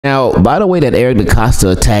Now, by the way that Eric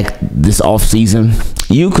DeCosta attacked this offseason,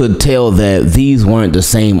 you could tell that these weren't the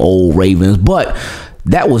same old Ravens, but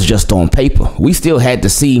that was just on paper. We still had to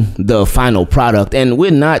see the final product, and we're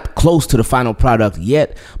not close to the final product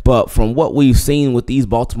yet, but from what we've seen with these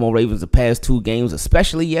Baltimore Ravens the past two games,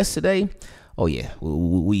 especially yesterday, oh yeah,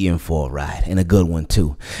 we in for a ride, and a good one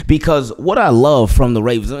too. Because what I love from the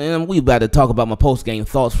Ravens, and we about to talk about my post-game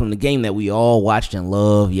thoughts from the game that we all watched and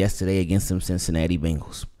loved yesterday against them Cincinnati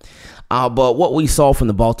Bengals. But what we saw from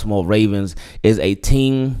the Baltimore Ravens is a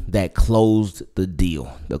team that closed the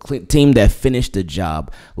deal, the team that finished the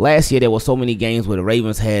job. Last year, there were so many games where the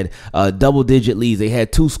Ravens had double-digit leads. They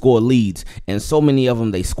had two-score leads, and so many of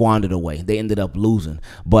them they squandered away. They ended up losing.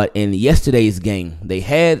 But in yesterday's game, they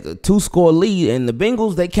had a two-score lead, and the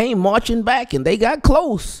Bengals, they came marching back, and they got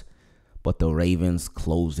close. But the Ravens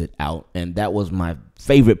closed it out, and that was my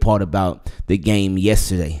favorite part about the game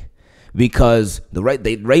yesterday. Because the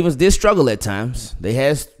Ravens did struggle at times.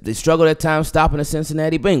 They struggled at times stopping the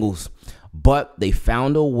Cincinnati Bengals. But they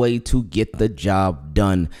found a way to get the job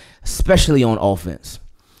done, especially on offense.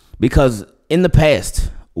 Because in the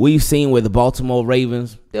past, we've seen where the Baltimore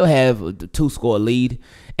Ravens, they'll have a two-score lead,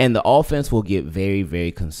 and the offense will get very,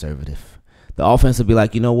 very conservative. The offense will be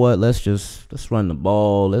like, you know what, let's run the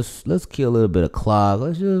ball. Let's kill a little bit of clock.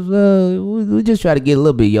 We just try to get a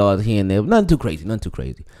little bit of yards here and there. Nothing too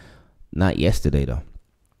crazy. Not yesterday, though.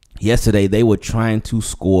 Yesterday, they were trying to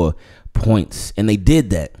score points, and they did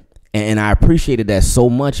that. And I appreciated that so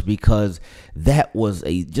much because that was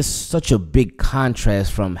just such a big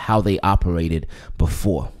contrast from how they operated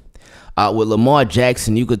before. With Lamar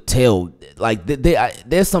Jackson, you could tell, like,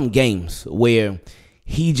 there's some games where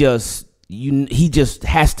he just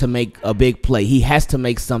has to make a big play. He has to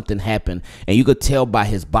make something happen. And you could tell by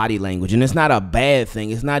his body language. And it's not a bad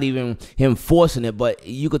thing. It's not even him forcing it. But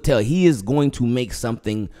you could tell he is going to make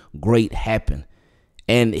something great happen.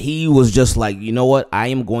 And he was just like, you know what? I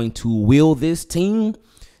am going to will this team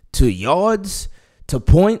to yards, to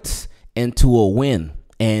points, and to a win.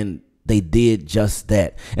 And they did just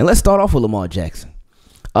that. And let's start off with Lamar Jackson.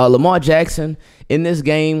 Lamar Jackson, in this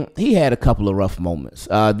game, he had a couple of rough moments.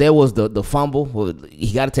 There was the fumble. Well,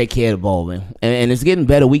 he got to take care of the ball, man. And it's getting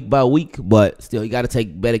better week by week, but still, he got to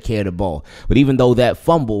take better care of the ball. But even though that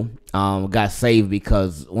fumble got saved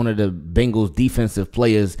because one of the Bengals defensive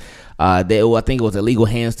players, I think it was illegal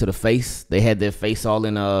hands to the face. They had their face all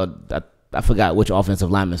in I forgot which offensive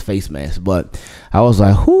lineman's face mask, but I was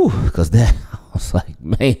like, whew, because I was like,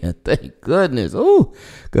 man, thank goodness, ooh,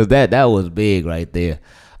 because that was big right there.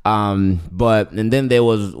 And then there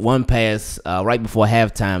was one pass right before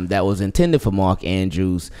halftime that was intended for Mark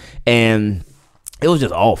Andrews, and it was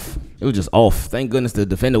just off. Thank goodness the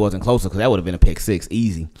defender wasn't closer because that would have been a pick six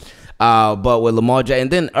easy. But with Lamar Jackson,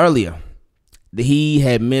 and then earlier, he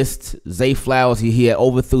had missed Zay Flowers. He had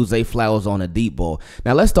overthrew Zay Flowers on a deep ball.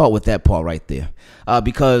 Now, let's start with that part right there.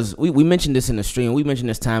 Because we mentioned this in the stream. We mentioned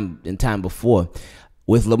this time before.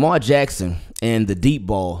 With Lamar Jackson and the deep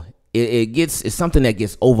ball, it's something that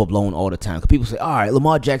gets overblown all the time. Because people say, all right,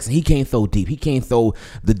 Lamar Jackson, he can't throw deep. He can't throw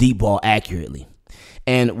the deep ball accurately.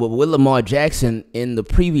 And with Lamar Jackson in the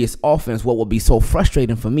previous offense, what would be so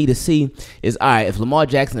frustrating for me to see is, all right, if Lamar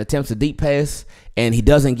Jackson attempts a deep pass and he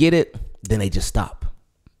doesn't get it, then they just stop.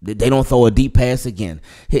 They don't throw a deep pass again.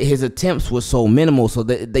 His attempts were so minimal, so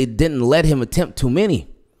they didn't let him attempt too many.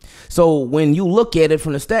 So when you look at it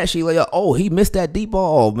from the stat sheet, like, oh, he missed that deep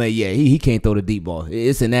ball. Oh, man, yeah, he can't throw the deep ball.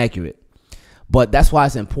 It's inaccurate. But that's why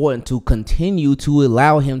it's important to continue to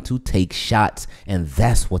allow him to take shots, and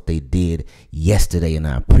that's what they did yesterday, and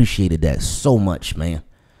I appreciated that so much, man.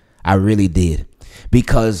 I really did.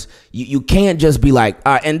 Because you can't just be like,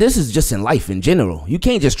 and this is just in life in general. You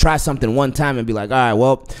can't just try something one time and be like, all right,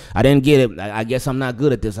 well, I didn't get it. I guess I'm not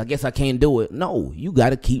good at this. I guess I can't do it. No, you got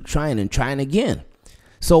to keep trying and trying again.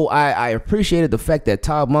 So I appreciated the fact that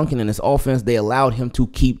Todd Monken and his offense, they allowed him to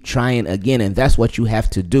keep trying again, and that's what you have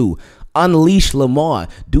to do. Unleash Lamar.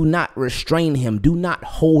 Do not restrain him. Do not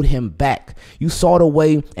hold him back. You saw the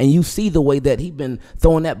way, and you see the way that he's been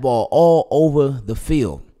throwing that ball all over the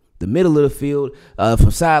field. The middle of the field,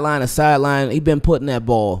 from sideline to sideline, he's been putting that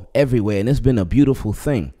ball everywhere, and it's been a beautiful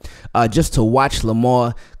thing. Just to watch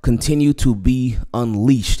Lamar continue to be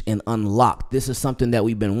unleashed and unlocked. This is something that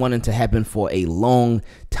we've been wanting to happen for a long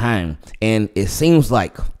time, and it seems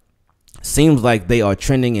like they are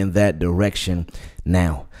trending in that direction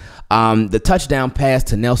now. The touchdown pass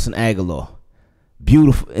to Nelson Aguilar,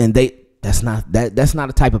 beautiful, and that's not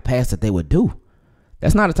a type of pass that they would do.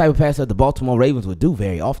 That's not a type of pass that the Baltimore Ravens would do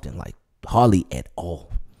very often, like hardly at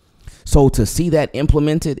all. So to see that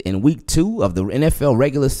implemented in week 2 of the NFL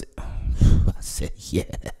regular season, I said, yeah,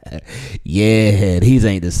 these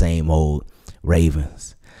ain't the same old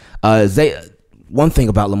Ravens. One thing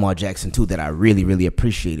about Lamar Jackson, too, that I really, really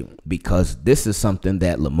appreciated, because this is something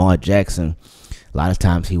that Lamar Jackson, a lot of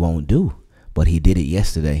times he won't do, but he did it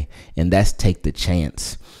yesterday, and that's take the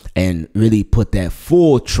chance and really put that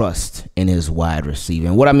full trust in his wide receiver.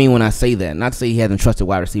 And what I mean when I say that, not to say he hasn't trusted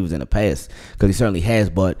wide receivers in the past, because he certainly has,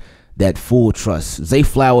 but that full trust. Zay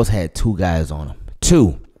Flowers had 2 guys on him.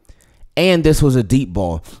 2. And this was a deep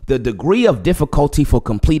ball. The degree of difficulty for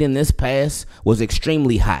completing this pass was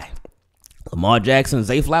extremely high. Lamar Jackson,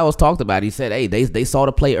 Zay Flowers talked about it. He said, hey, they saw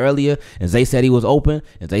the play earlier, and Zay said he was open,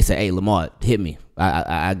 and Zay said, hey, Lamar, hit me.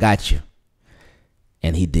 I got you.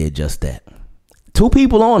 And he did just that. 2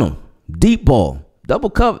 people on him. Deep ball. Double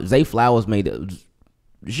cover. Zay Flowers made it.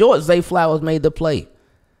 Short Zay Flowers made the play.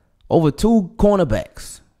 Over 2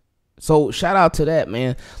 cornerbacks. So shout out to that,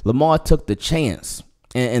 man. Lamar took the chance.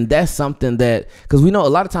 And that's something that, because we know a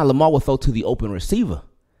lot of times Lamar will throw to the open receiver.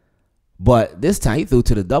 But this time he threw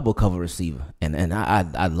to the double cover receiver. And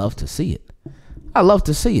I'd love to see it. I love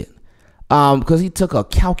to see it. Because he took a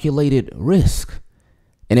calculated risk.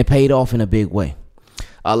 And it paid off in a big way.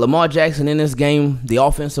 Lamar Jackson in this game, the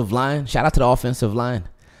offensive line, shout out to the offensive line.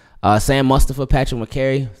 Sam Mustipher, Patrick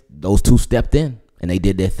McCary, those 2 stepped in and they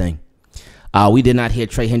did their thing. We did not hear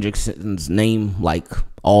Trey Hendrickson's name like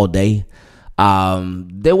all day.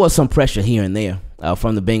 There was some pressure here and there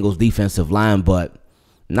from the Bengals defensive line, but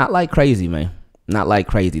not like crazy, man. Not like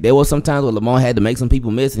crazy. There was some times where Lamar had to make some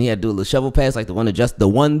people miss, and he had to do a little shovel pass like the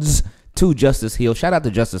ones to Justice Hill. Shout out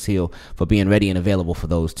to Justice Hill for being ready and available for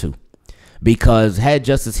those 2. Because had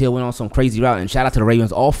Justice Hill went on some crazy route, and shout out to the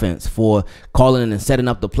Ravens offense for calling and setting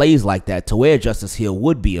up the plays like that to where Justice Hill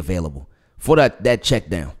would be available for that check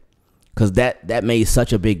down. Because that made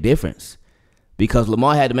such a big difference. Because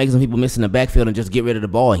Lamar had to make some people miss in the backfield and just get rid of the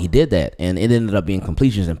ball, and he did that. And it ended up being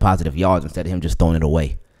completions and positive yards instead of him just throwing it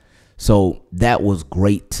away. So that was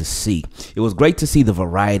great to see. It was great to see the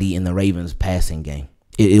variety in the Ravens passing game.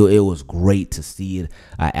 It was great to see it.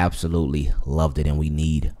 I absolutely loved it, and we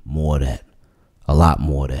need more of that. A lot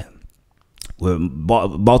more of that. With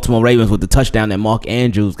Baltimore Ravens with the touchdown that Mark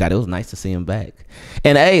Andrews got, it was nice to see him back.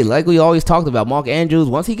 And, hey, like we always talked about, Mark Andrews,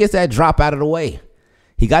 once he gets that drop out of the way,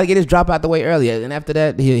 he got to get his drop out the way earlier, and after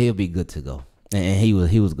that, he'll be good to go. And he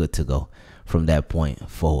was good to go from that point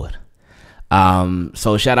forward.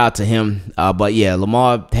 So shout out to him. But, yeah,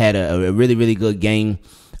 Lamar had a really, really good game.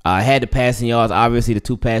 Had the passing yards, obviously the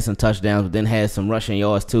 2 passing touchdowns, but then had some rushing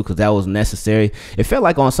yards too, because that was necessary. It felt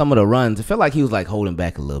like on some of the runs, it felt like he was like holding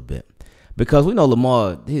back a little bit, because we know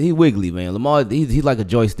Lamar, he wiggly, man. Lamar, he's like a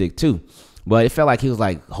joystick too, but it felt like he was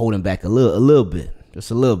like holding back a little bit, just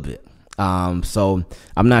a little bit. So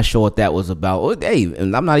I'm not sure what that was about. Hey,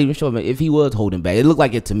 and I'm not even sure if he was holding back. It looked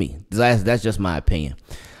like it to me. That's just my opinion.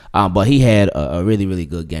 But he had a really, really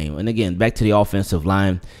good game. And again, back to the offensive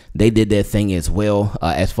line, they did their thing as well,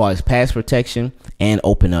 as far as pass protection and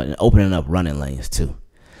opening up running lanes too.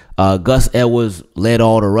 Gus Edwards led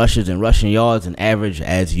all the rushes and rushing yards and average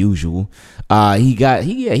as usual. He got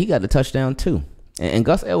the touchdown too. And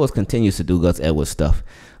Gus Edwards continues to do Gus Edwards stuff.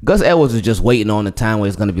 Gus Edwards is just waiting on the time where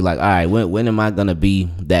it's going to be like, all right, when am I going to be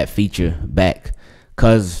that feature back?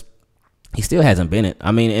 Because he still hasn't been it.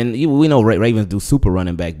 I mean, and we know Ravens do super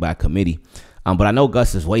running back by committee. But I know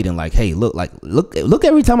Gus is waiting like, hey, look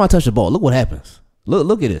every time I touch the ball, look what happens.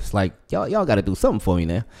 Look at this. Like, y'all got to do something for me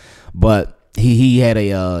now. But he had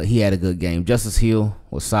a good game. Justice Hill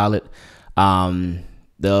was solid. Now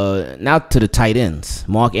to the tight ends.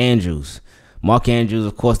 Mark Andrews,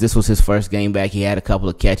 of course, this was his first game back. He had a couple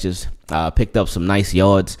of catches, picked up some nice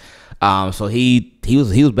yards. So he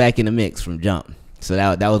was back in the mix from jump. So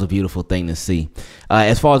that was a beautiful thing to see.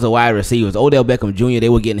 As far as the wide receivers, Odell Beckham Jr., they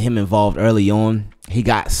were getting him involved early on. He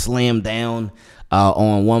got slammed down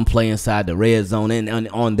on one play inside the red zone. And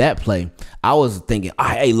on that play, I was thinking,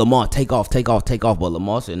 hey, Lamar, take off. But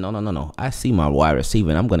Lamar said, no. I see my wide receiver,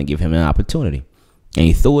 and I'm going to give him an opportunity. And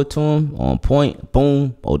he threw it to him on point.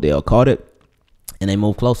 Boom. Odell caught it, and they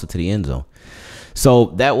moved closer to the end zone. So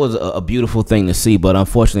that was a beautiful thing to see, but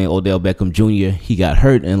unfortunately, Odell Beckham Jr., he got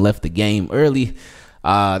hurt and left the game early.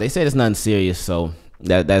 They said it's nothing serious, so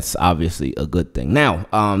that's obviously a good thing. Now,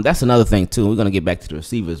 that's another thing, too. We're going to get back to the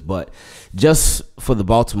receivers, but just for the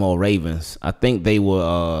Baltimore Ravens, I think they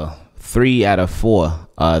were 3 out of 4.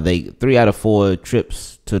 3 out of 4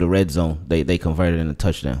 trips to the red zone, they converted into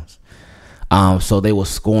touchdowns. So they were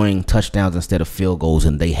scoring touchdowns instead of field goals,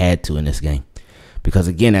 and they had to in this game. Because,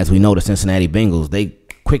 again, as we know, the Cincinnati Bengals, they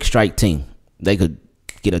quick strike team. They could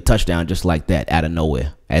get a touchdown just like that out of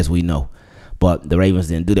nowhere, as we know. but the Ravens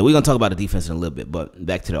didn't do that. We're going to talk about the defense in a little bit, but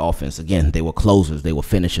back to the offense. Again, they were closers, they were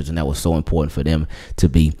finishers, and that was so important for them to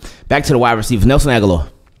be. Back to the wide receivers. Nelson Aguilar.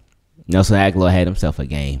 Nelson Aguilar had himself a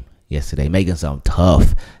game yesterday, making some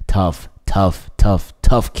tough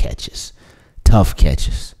catches. Tough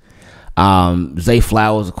catches. Zay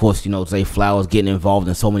Flowers, of course, Zay Flowers getting involved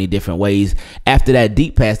in so many different ways. After that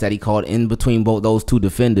deep pass that he caught in between both those two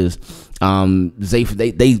defenders, they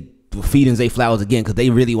were feeding Zay Flowers again because they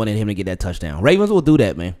really wanted him to get that touchdown. Ravens will do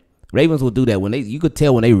that, man. Ravens will do that you could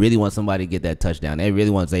tell when they really want somebody to get that touchdown. They really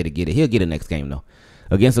want Zay to get it. He'll get it next game though.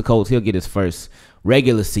 Against the Colts, he'll get his first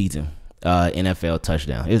regular season NFL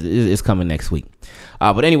touchdown. It's coming next week.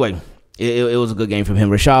 But anyway, it was a good game from him.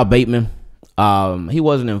 Rashad Bateman. He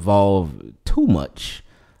wasn't involved too much,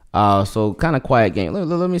 so kind of quiet game.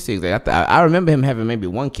 Let me see. I remember him having maybe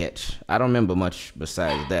one catch. I don't remember much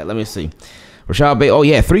besides that. Let me see. Rashad Bateman. Oh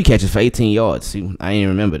yeah, 3 catches for 18 yards. See, I didn't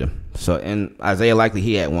remember them. So and Isaiah Likely,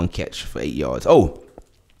 he had 1 catch for 8 yards. Oh,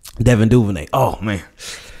 Devin Duvernay. Oh man,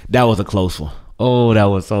 that was a close one. Oh, that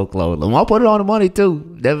was so close. Lamar put it on the money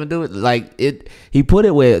too. Devin Duvernay, he put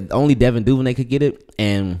it where only Devin Duvernay could get it,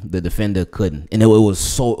 and the defender couldn't. And it was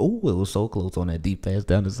so close on that deep pass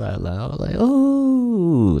down the sideline. I was like,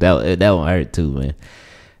 oh, that one hurt too, man.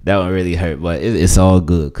 That one really hurt, but it's all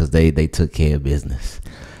good because they took care of business.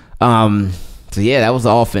 So yeah, that was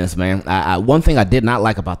the offense, man. One thing I did not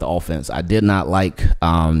like about the offense, I did not like.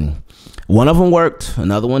 One of them worked,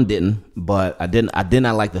 another one didn't, but I did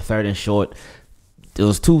not like the 3rd and short. There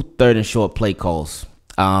was 2 3rd and short play calls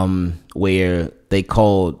where they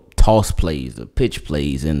called toss plays or pitch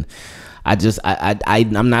plays, and I'm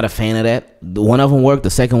not a fan of that. One of them worked, the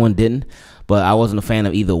second one didn't, but I wasn't a fan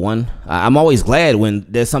of either one. I'm always glad when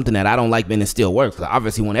there's something that I don't like and it still works. I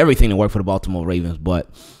obviously want everything to work for the Baltimore Ravens, but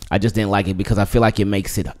I just didn't like it because I feel like it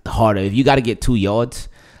makes it harder. If you got to get 2 yards,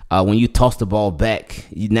 when you toss the ball back,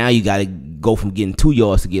 now you got to go from getting 2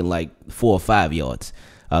 yards to getting like 4 or 5 yards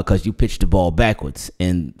because you pitched the ball backwards.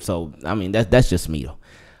 And so, I mean, that's just me, though.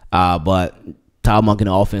 But Todd Monken,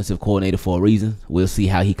 the offensive coordinator, for a reason. We'll see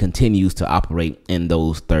how he continues to operate in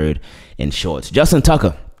those 3rd and shorts. Justin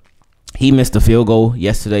Tucker, he missed the field goal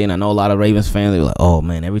yesterday, and I know a lot of Ravens fans, they were like, oh,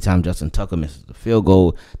 man, every time Justin Tucker misses the field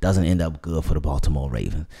goal, doesn't end up good for the Baltimore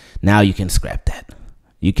Ravens. Now you can scrap that.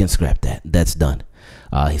 That's done.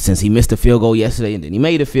 Since he missed the field goal yesterday, and then he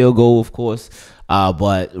made a field goal, of course,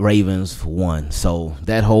 but Ravens won. So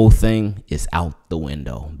that whole thing is out the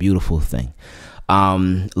window. Beautiful thing.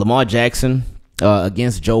 Lamar Jackson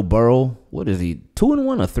against Joe Burrow. What is he,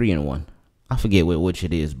 2-1 or 3-1? I forget which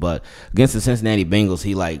it is, but against the Cincinnati Bengals,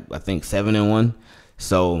 he I think 7-1.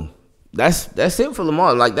 So that's it for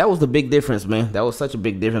Lamar. Like, that was the big difference, man. That was such a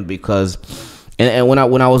big difference because. And when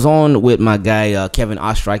I was on with my guy Kevin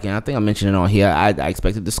Ostreich, and I think I mentioned it on here, I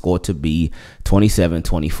expected the score to be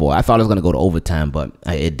 27-24. I thought it was going to go to overtime, but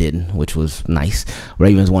it didn't, which was nice.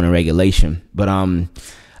 Ravens won in regulation. But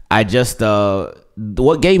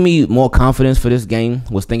what gave me more confidence for this game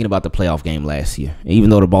was thinking about the playoff game last year. Even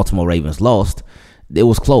though the Baltimore Ravens lost, it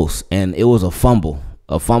was close, and it was a fumble.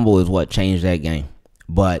 A fumble is what changed that game.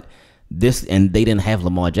 But they didn't have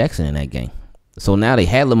Lamar Jackson in that game. So now they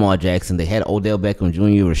had Lamar Jackson, they had Odell Beckham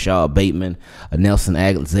Jr., Rashad Bateman, Nelson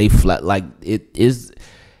Aguilar, Zay Flowers.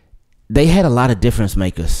 They had a lot of difference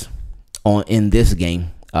makers in this game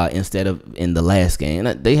instead of in the last game.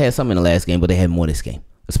 And they had some in the last game, but they had more this game,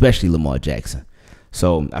 especially Lamar Jackson.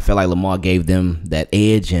 So I feel like Lamar gave them that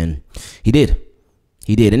edge, and he did.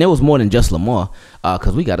 And it was more than just Lamar,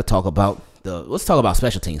 because we got to talk about let's talk about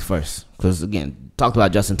special teams first. Because again, talked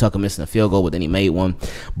about Justin Tucker missing a field goal, but then he made one.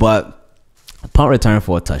 But punt return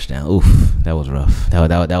for a touchdown. Oof, that was rough.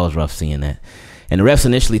 That was rough seeing that. And the refs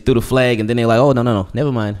initially threw the flag, and then they're like, oh, no,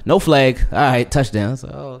 never mind. No flag. All right, touchdown. So,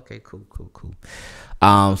 okay, cool.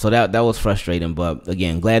 So that was frustrating, but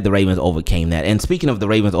again, glad the Ravens overcame that. And speaking of the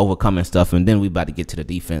Ravens overcoming stuff, and then we about to get to the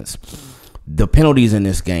defense, the penalties in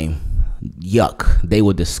this game, yuck. They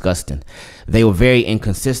were disgusting. They were very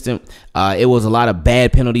inconsistent. It was a lot of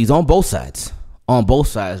bad penalties on both sides.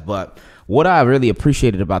 But what I really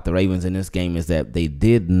appreciated about the Ravens in this game is that they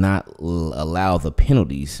did not allow the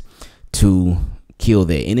penalties to kill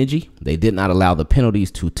their energy. They did not allow the penalties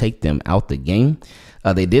to take them out the game.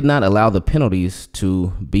 They did not allow the penalties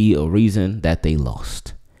to be a reason that they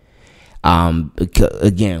lost.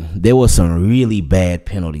 Again, there were some really bad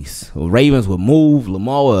penalties. Ravens would move.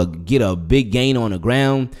 Lamar would get a big gain on the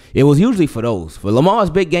ground. It was usually for those. For Lamar's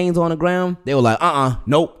big gains on the ground, they were like,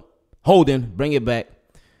 nope, holding, bring it back.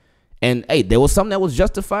 And hey, there was something that was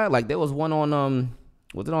justified. Like there was one on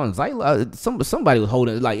Was it on Zeitler? Somebody was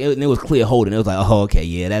holding, like, and it was clear holding. It was like, oh, okay,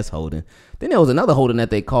 yeah, that's holding. Then there was another holding that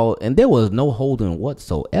they called, and there was no holding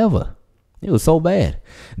whatsoever. It was so bad.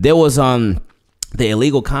 There was the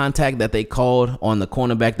illegal contact that they called on the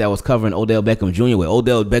cornerback that was covering Odell Beckham Jr., where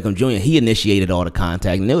Odell Beckham Jr., he initiated all the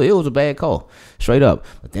contact, and it was a bad call, straight up.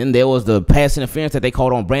 But then there was the pass interference that they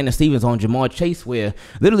called on Brandon Stevens on Jamar Chase, where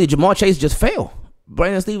literally Jamar Chase just fell.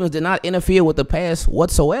 Brandon Stevens did not interfere with the pass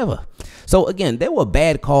whatsoever. So, again, there were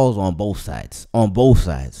bad calls on both sides.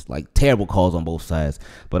 Like terrible calls on both sides.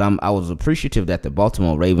 But I was appreciative that the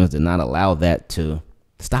Baltimore Ravens did not allow that to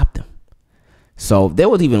stop them. So, there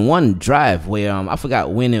was even one drive where I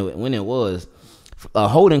forgot when it was. A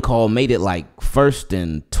holding call made it like 1st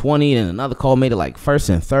and 20, and another call made it like 1st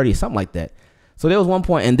and 30, something like that. So, there was one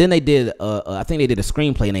point, and then they did, I think they did a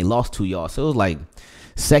screenplay, and they lost 2 yards. So, it was like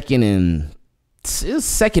second and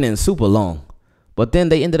super long, but then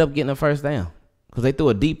they ended up getting a first down because they threw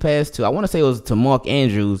a deep pass to, I want to say it was to Mark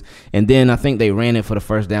Andrews, and then I think they ran it for the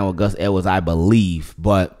first down with Gus Edwards, I believe,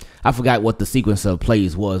 but I forgot what the sequence of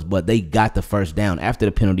plays was, but they got the first down after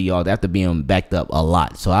the penalty yards, after being backed up a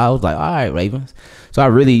lot. So I was like, all right, Ravens. So I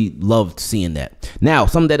really loved seeing that. Now,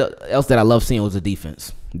 something else that I love seeing was the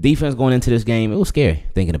defense. Defense going into this game, it was scary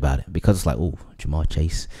thinking about it because it's like, ooh, Jamar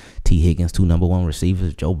Chase, T. Higgins, 2 number 1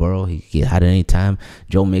 receivers, Joe Burrow, he could get hot at any time,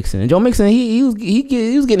 Joe Mixon, he was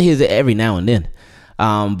getting his every now and then,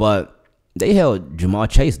 but they held Jamar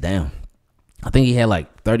Chase down. I think he had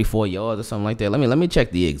like 34 yards or something like that. Let me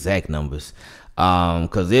check the exact numbers,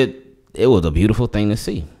 because it was a beautiful thing to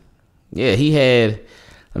see. Yeah, he had,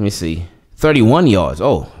 let me see, 31 yards.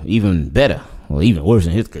 Oh, even better. Well, even worse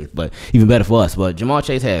in his case, but even better for us. But Jamar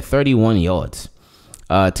Chase had 31 yards.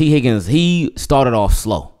 T. Higgins, he started off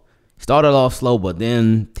slow, but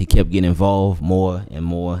then he kept getting involved more and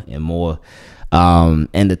more and more.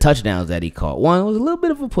 And the touchdowns that he caught, one was a little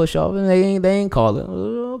bit of a push off, and they ain't call it.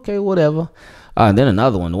 Okay, whatever. And then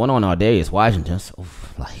another one, the one on Ardarius Washington. So,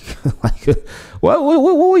 what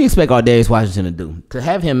do you expect Ardarius Washington to do? To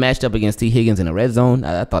have him matched up against T. Higgins in the red zone,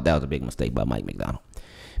 I thought that was a big mistake by Mike Macdonald.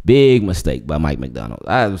 Big mistake by Mike Macdonald.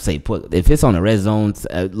 I would say if it's on the red zone,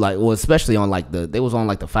 especially on they was on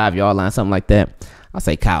like the 5-yard line, something like that. I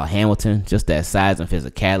say Kyle Hamilton, just that size and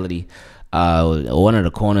physicality. One of the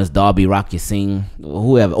corners, Darby Rocky Singh,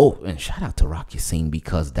 whoever. Oh, and shout out to Rocky Singh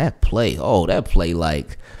because that play, because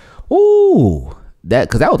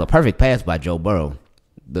that was a perfect pass by Joe Burrow.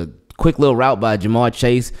 The quick little route by Jamar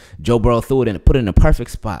Chase, Joe Burrow threw it and put it in a perfect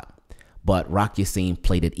spot. But Rocky Singh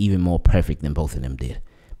played it even more perfect than both of them did.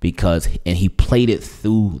 And he played it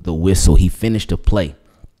through the whistle. He finished the play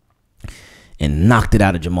and knocked it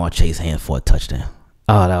out of Jamar Chase's hand for a touchdown.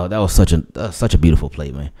 Oh, that was such a beautiful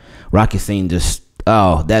play, man. Rocky Singh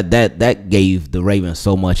that gave the Ravens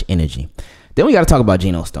so much energy. Then we got to talk about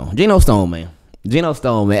Geno Stone. Geno Stone, man.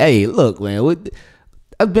 Hey, look, man.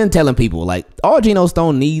 I've been telling people, like, all Geno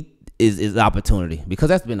Stone needs is opportunity, because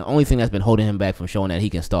that's been the only thing that's been holding him back from showing that he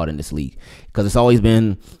can start in this league, because it's always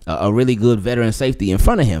been a really good veteran safety in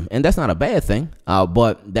front of him, and that's not a bad thing,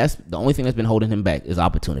 but that's the only thing that's been holding him back is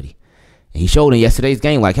opportunity. And he showed in yesterday's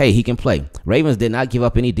game, like, hey, he can play. Ravens did not give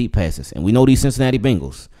up any deep passes, and we know these Cincinnati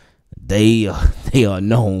Bengals, they are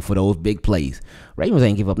known for those big plays. Ravens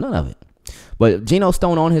ain't give up none of it. But Geno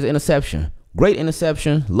Stone on his interception, great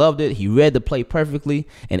interception, loved it. He read the play perfectly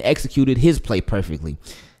and executed his play perfectly.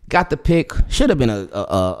 Got the pick. Should have been a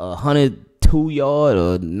 102-yard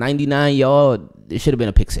or 99-yard. It should have been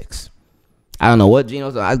a pick six. I don't know what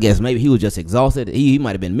Geno's. I guess maybe he was just exhausted. He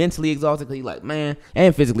might have been mentally exhausted because he like, man,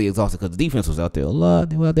 and physically exhausted because the defense was out there a lot.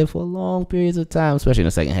 They were out there for long periods of time, especially in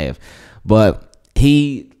the second half. But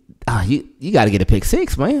you got to get a pick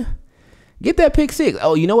six, man. Get that pick six.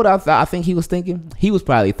 Oh, you know what I think he was thinking? He was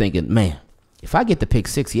probably thinking, man, if I get the pick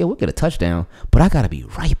six, yeah, we'll get a touchdown, but I got to be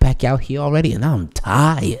right back out here already, and I'm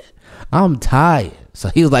tired. So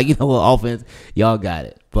he was like, you know what, offense, y'all got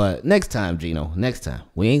it. But next time, Geno, next time,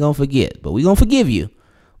 we ain't going to forget, but we going to forgive you,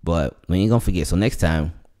 but we ain't going to forget. So next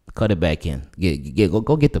time, cut it back in.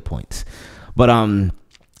 Go get the points. But,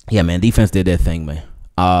 yeah, man, defense did their thing, man.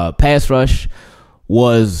 Pass rush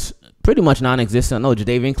was pretty much non-existent. No,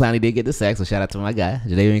 Jadeveon Clowney did get the sack, so shout out to my guy.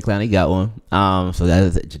 Jadeveon Clowney got one. So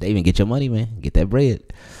that's Jadeveon, get your money, man. Get that bread.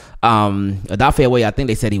 Odafe Away, I think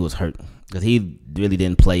they said he was hurt because he really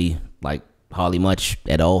didn't play like hardly much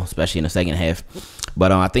at all, especially in the second half.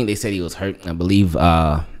 But I think they said he was hurt. I believe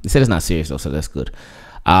they said it's not serious though, so that's good.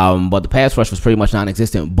 But the pass rush was pretty much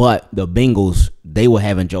non-existent. But the Bengals, they were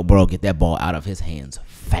having Joe Burrow get that ball out of his hands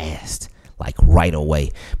fast, like right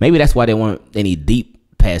away. Maybe that's why there weren't any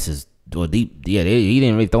deep passes or deep. Yeah, he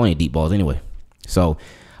didn't really throw any deep balls anyway. So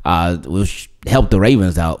which helped the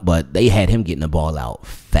Ravens out, but they had him getting the ball out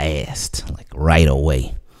fast, like right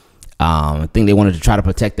away. I think they wanted to try to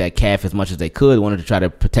protect that calf as much as they could. Wanted to try to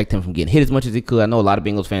protect him from getting hit as much as he could. I know a lot of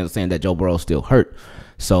Bengals fans are saying that Joe Burrow's still hurt.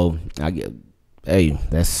 So, I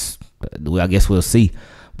guess we'll see.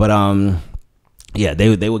 But, yeah,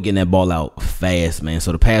 they were getting that ball out fast, man.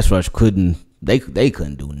 So the pass rush couldn't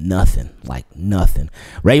do nothing, like nothing.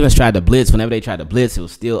 Ravens tried to blitz. Whenever they tried to blitz, it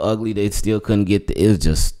was still ugly. They still couldn't get it was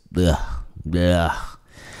just, ugh. There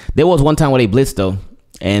was one time where they blitzed, though,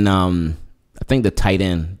 and, I think the tight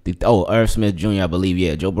end, Irv Smith Jr., I believe,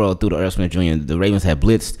 yeah. Joe Burrow threw to Irv Smith Jr. The Ravens had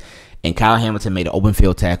blitzed, and Kyle Hamilton made an open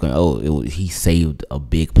field tackle, and he saved a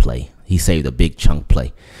big play. He saved a big chunk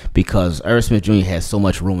play because Irv Smith Jr. had so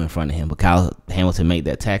much room in front of him, but Kyle Hamilton made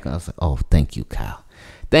that tackle. I was like, oh, thank you, Kyle.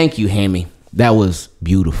 Thank you, Hammy. That was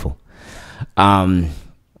beautiful. So,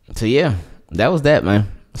 yeah, that was that,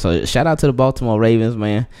 man. So, shout out to the Baltimore Ravens,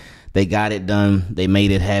 man. They got it done. They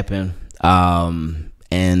made it happen.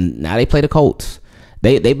 And now they play the Colts.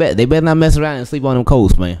 They better not mess around and sleep on them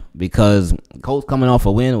Colts, man, because Colts coming off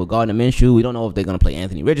a win with Gardner Minshew. We don't know if they're gonna play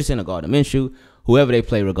Anthony Richardson or Gardner Minshew. Whoever they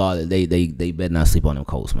play, regardless, they better not sleep on them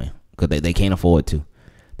Colts, man, because they can't afford to.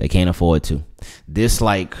 They can't afford to. This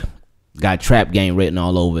got trap game written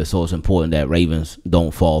all over it, so it's important that Ravens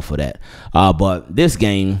don't fall for that. But this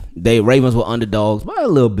game, Ravens were underdogs by a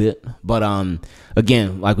little bit. But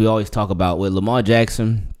again, like we always talk about with Lamar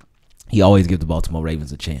Jackson, he always gives the Baltimore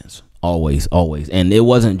Ravens a chance. Always. And it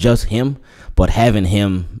wasn't just him, but having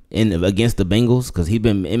him against the Bengals, because he's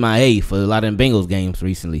been MIA for a lot of them Bengals games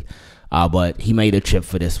recently. But he made a trip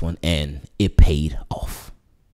for this one, and it paid off.